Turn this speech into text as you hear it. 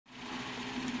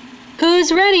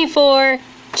who's ready for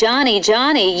Johnny,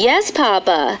 Johnny, yes,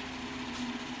 Papa?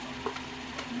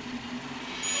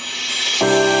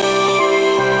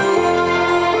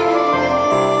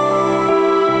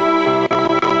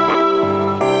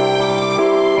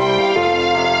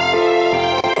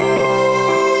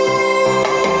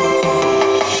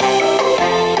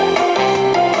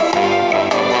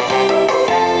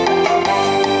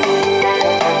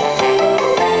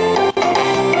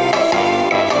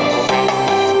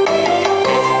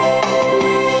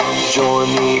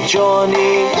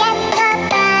 Johnny, yes,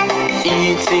 Papa.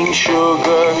 Eating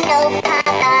sugar, No,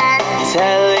 Papa.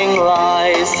 telling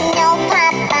lies, No,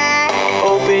 Papa.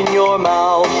 open your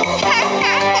mouth.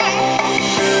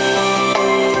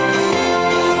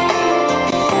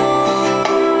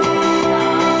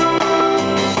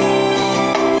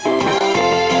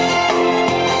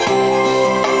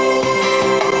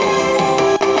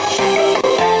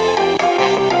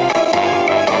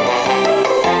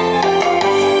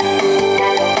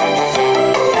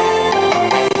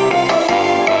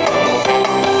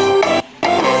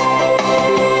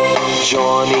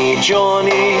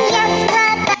 Johnny, Yes,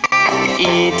 Papa.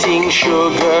 eating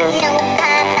sugar, No,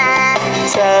 Papa.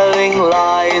 telling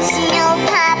lies, No,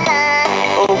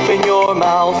 Papa. open your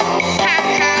mouth. Ha,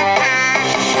 ha,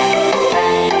 ha.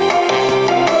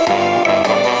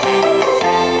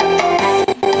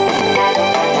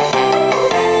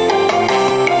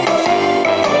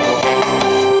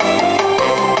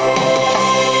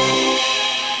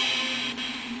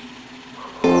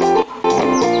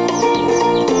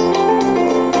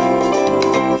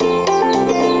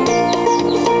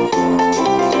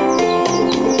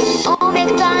 Old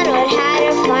MacDonald had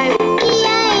a farm,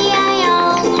 E-I-E-I-O.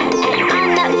 And on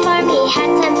that farm he had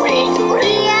some pigs,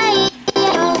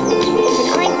 E-I-E-I-O. It's an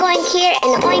oink oink here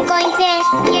and an oink oink there.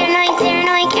 Here an oink, there an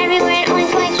oink, everywhere an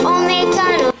oink oink. Old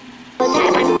MacDonald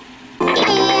had a farm,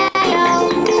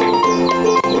 E-I-E-I-O.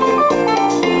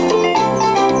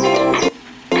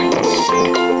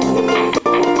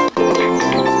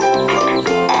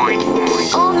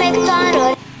 Old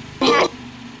MacDonald had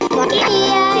a farm,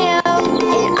 E-I-E-I-O.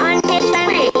 And on his farm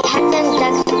he had some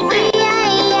ducks,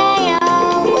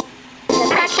 E-I-E-I-O. With a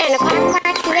quack and a quack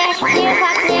quack there, here a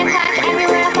quack, there a quack,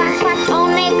 everywhere a quack quack.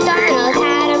 Old MacDonald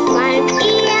had a farm,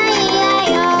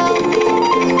 E-I-E-I-O.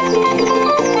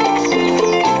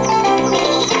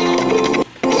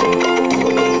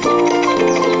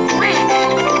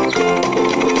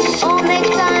 Old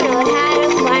MacDonald had a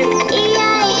farm,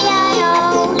 E-I-E-I-O.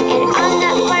 And on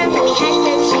that farm he had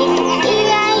some sheep,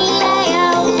 E-I-E-I-O.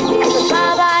 There's a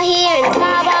baa-baa here and a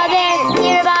baa-baa there,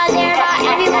 here a baa, there a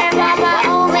baa, everywhere a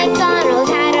baa-baa. Old MacDonald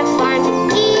had a farm,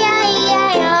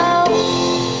 E-I-E-I-O.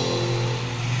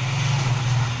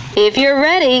 If you're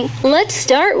ready, let's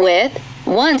start with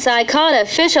Once I Caught a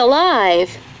Fish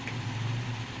Alive.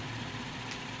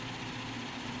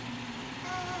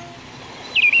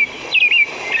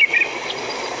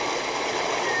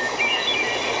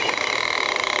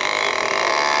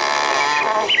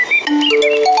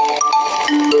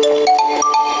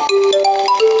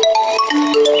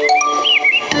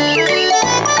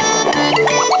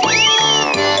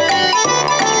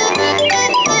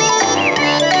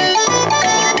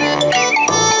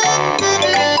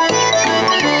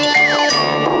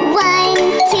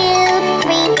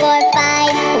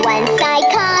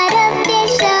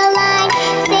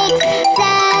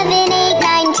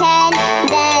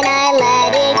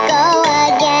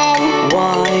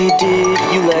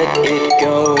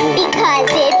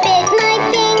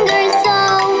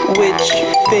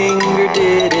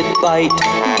 bite.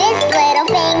 This little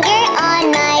finger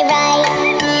on my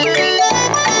right.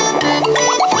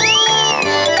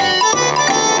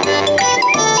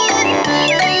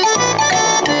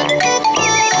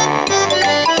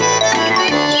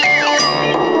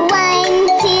 One,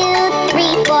 two,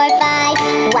 three, four, five.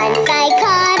 Once I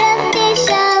caught a fish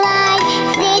alive.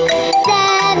 6,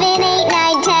 7, 8,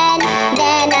 9, 10.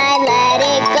 Then I let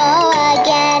it go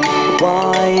again.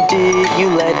 Why did you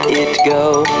let it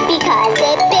go? Because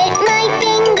it bit my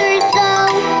finger so.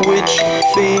 Which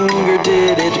finger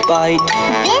did it bite?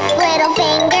 This little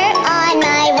finger on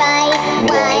my right.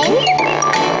 1,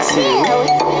 2,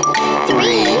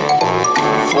 3,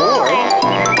 4,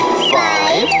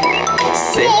 5,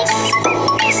 6,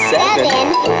 7,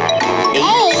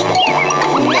 8,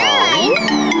 9,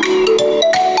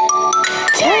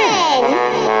 10.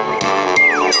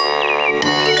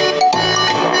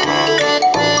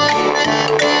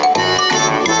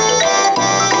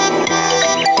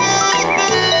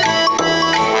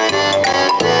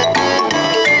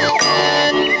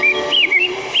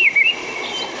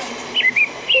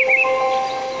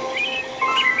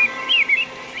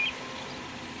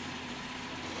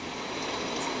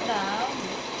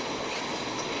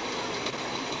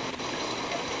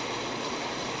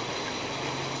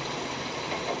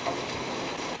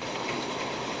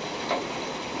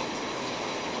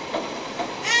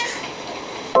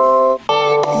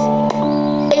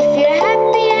 If you're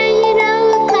happy and you know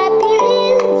it, clap your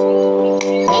hands.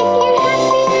 If you're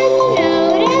happy and you know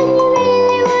it and you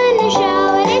really want to show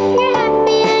it. If you're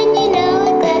happy and you know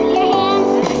it, clap your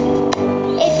hands.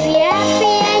 If you're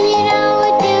happy and you know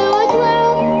it, do a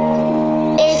twirl.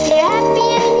 If you're happy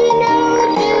and you know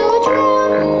it, do a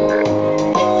twirl.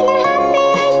 If you're happy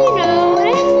and you know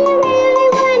it and you really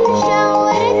want to show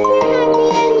it. If you're happy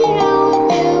and you know it,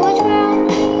 do a twirl.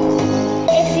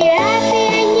 If you're happy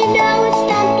and you know it,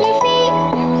 stomp your feet.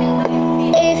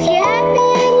 If you're happy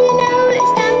and you know it,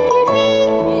 stomp your feet.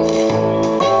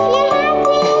 If you're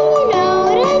happy and you know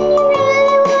it and you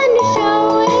really want to show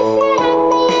it. If you're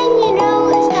happy and you know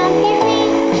it, stomp your feet.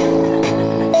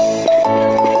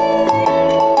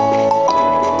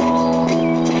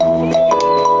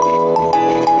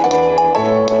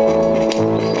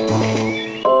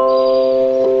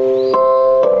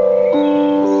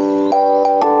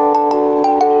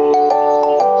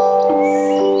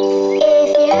 'If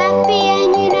you're happy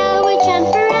and you know it,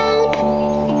 jump around.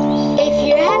 If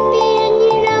you're happy and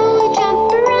you know it,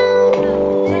 jump around.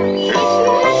 If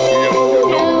you're happy and you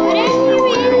know it and you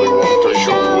really want to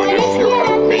show it. If you're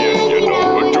happy and you know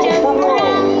it, jump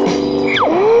around.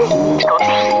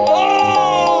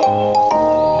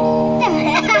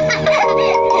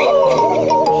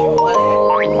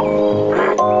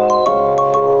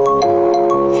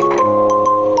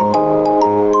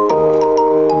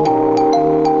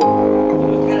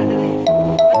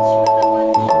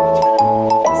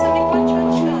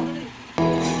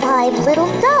 5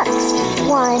 little ducks.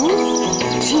 1,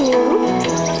 2,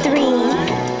 3,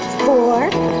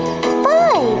 4,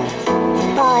 5.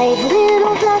 5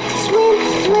 little ducks went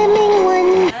swimming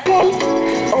one day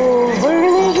over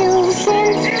the hills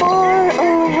and far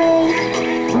away.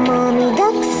 Mommy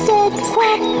duck said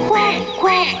quack, quack,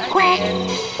 quack, quack,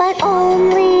 but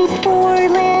only 4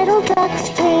 little ducks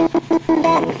came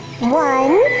back.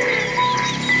 1,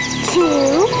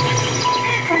 2,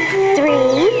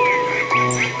 3,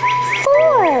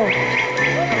 4.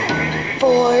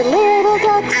 4 little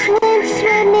ducks went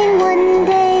swimming one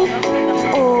day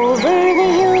over the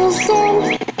hills and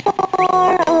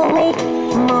far away.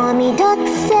 Mommy duck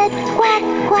said quack,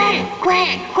 quack,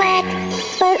 quack, quack,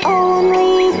 but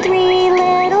only 3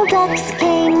 little ducks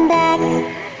came back.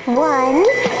 1,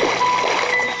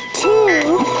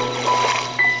 2,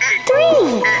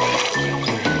 3.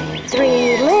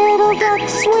 3 little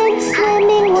ducks went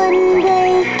swimming one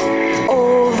day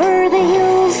over the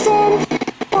hills and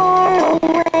far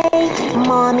away.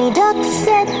 Mommy duck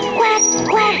said quack,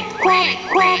 quack, quack,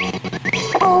 quack.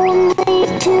 Only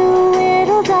 2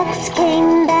 little ducks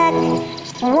came back.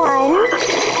 1,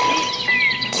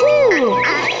 2.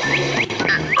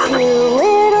 2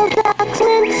 little ducks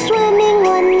went swimming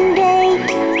one day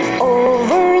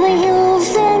over the hills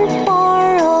and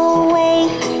far away.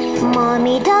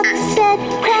 Mommy duck said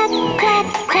quack, quack,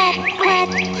 quack, quack,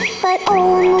 but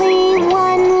only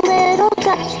 1 little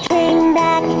duck came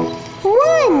back.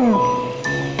 1.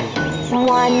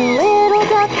 1 little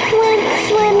duck went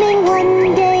swimming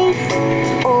one day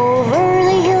over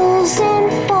the hills and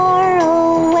far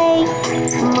away.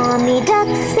 Mommy duck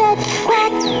said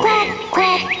quack, quack,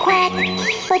 quack, quack,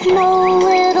 but no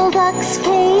little ducks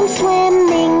came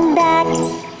swimming back.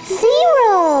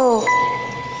 0.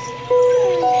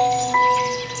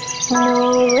 No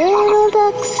little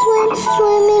ducks went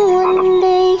swimming one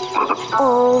day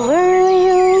over the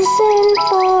hills and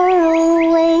far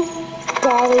away.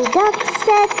 Daddy duck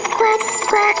said quack,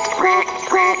 quack, quack,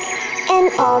 quack, and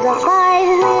all the 5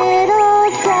 little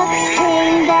ducks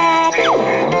came back.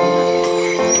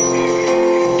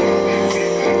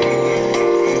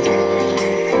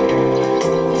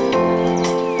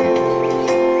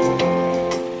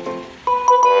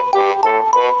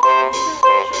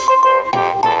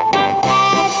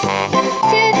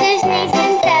 Shoulders, knees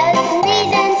and toes,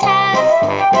 knees and toes.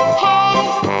 Head,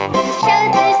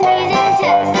 shoulders, knees and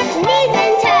toes, knees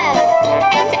and toes.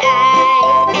 And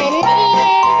eyes and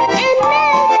ears and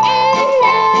mouth and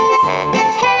nose.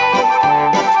 Head,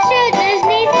 shoulders,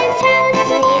 knees and toes,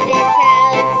 knees and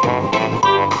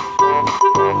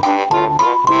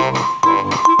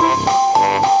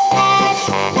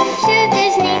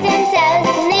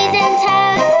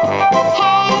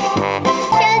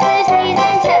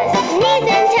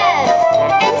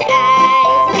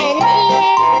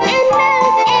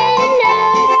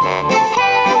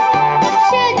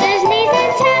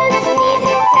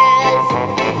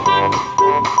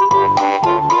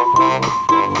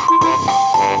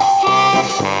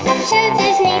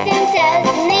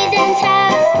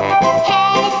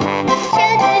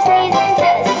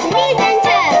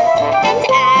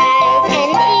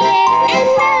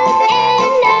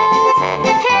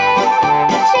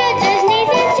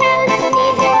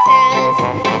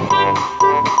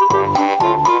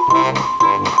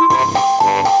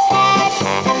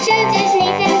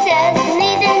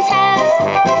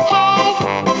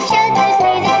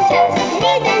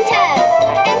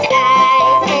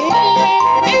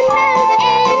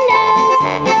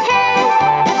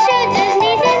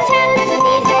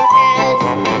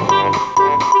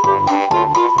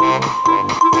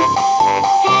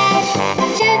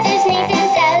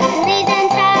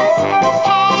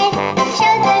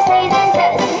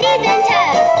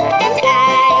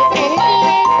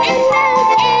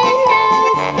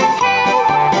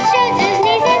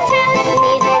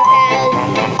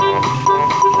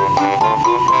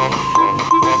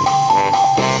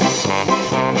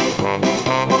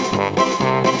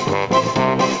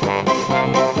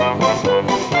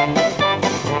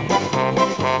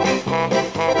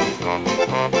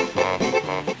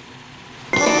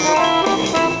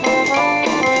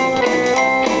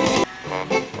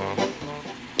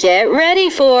Get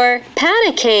ready for pat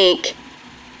a cake.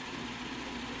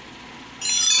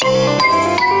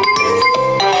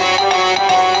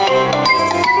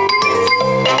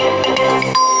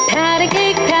 Pat a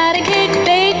cake,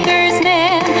 baker's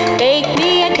man. Bake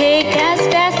me a cake as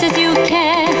fast as you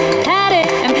can. Pat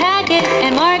it and pack it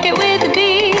and mark it with a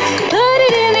B. Put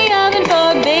it in the oven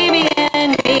for baby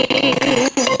and me.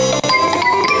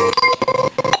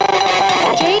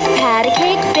 Pat a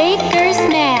cake, baker's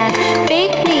man.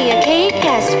 Bake me a cake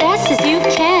as fast as you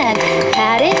can.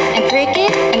 Pat it and prick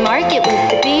it and mark it with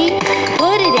the B.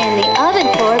 Put it in the oven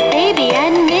for baby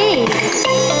and me.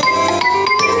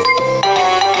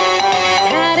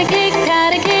 Pat a cake,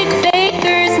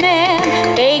 baker's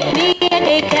man. Bake me a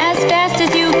cake as fast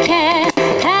as you can.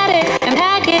 Pat it and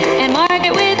pack it and mark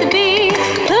it with a B.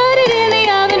 Put it in the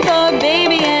oven for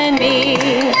baby and me.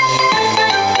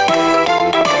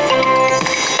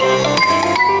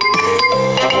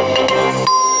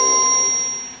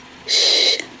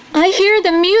 Shh, I hear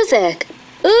the music.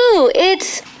 Ooh,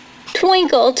 it's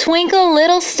Twinkle, Twinkle,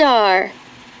 Little Star.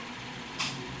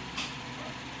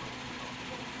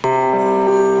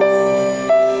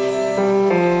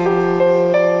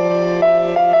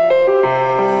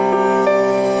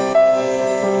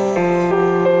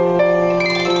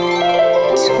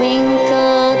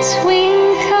 Twinkle,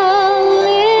 twinkle,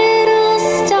 little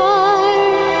star,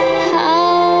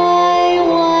 how I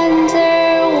wonder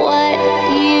what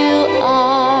you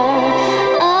are.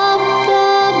 Up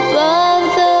above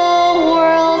the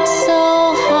world so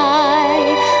high,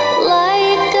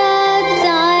 like a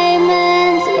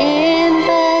diamond in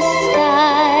the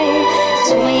sky.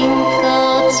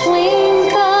 Twinkle,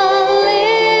 twinkle,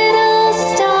 little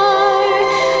star,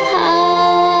 how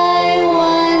I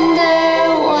wonder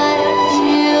what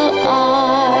you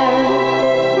are.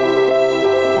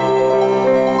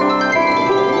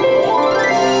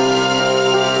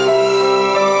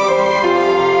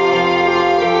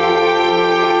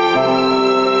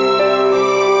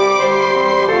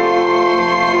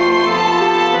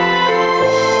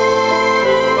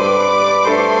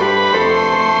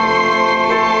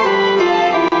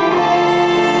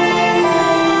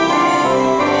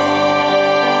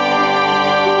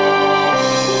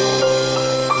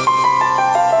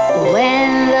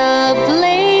 When the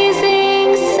blazing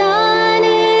sun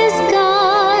is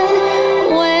gone,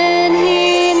 when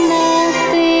he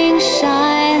nothing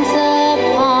shines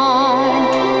upon,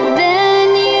 then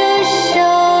you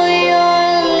show your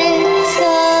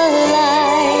little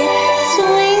light.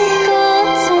 Twinkle,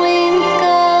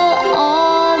 twinkle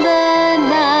all the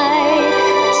night.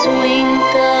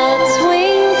 Twinkle,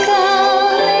 twinkle,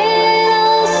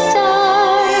 little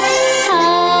star,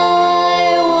 how I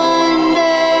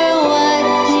wonder what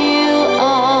you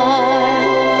are.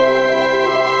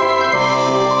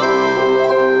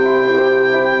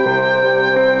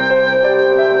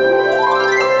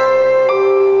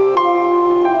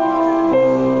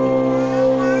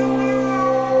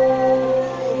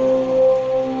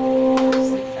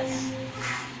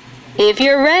 If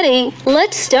you're ready,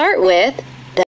 let's start with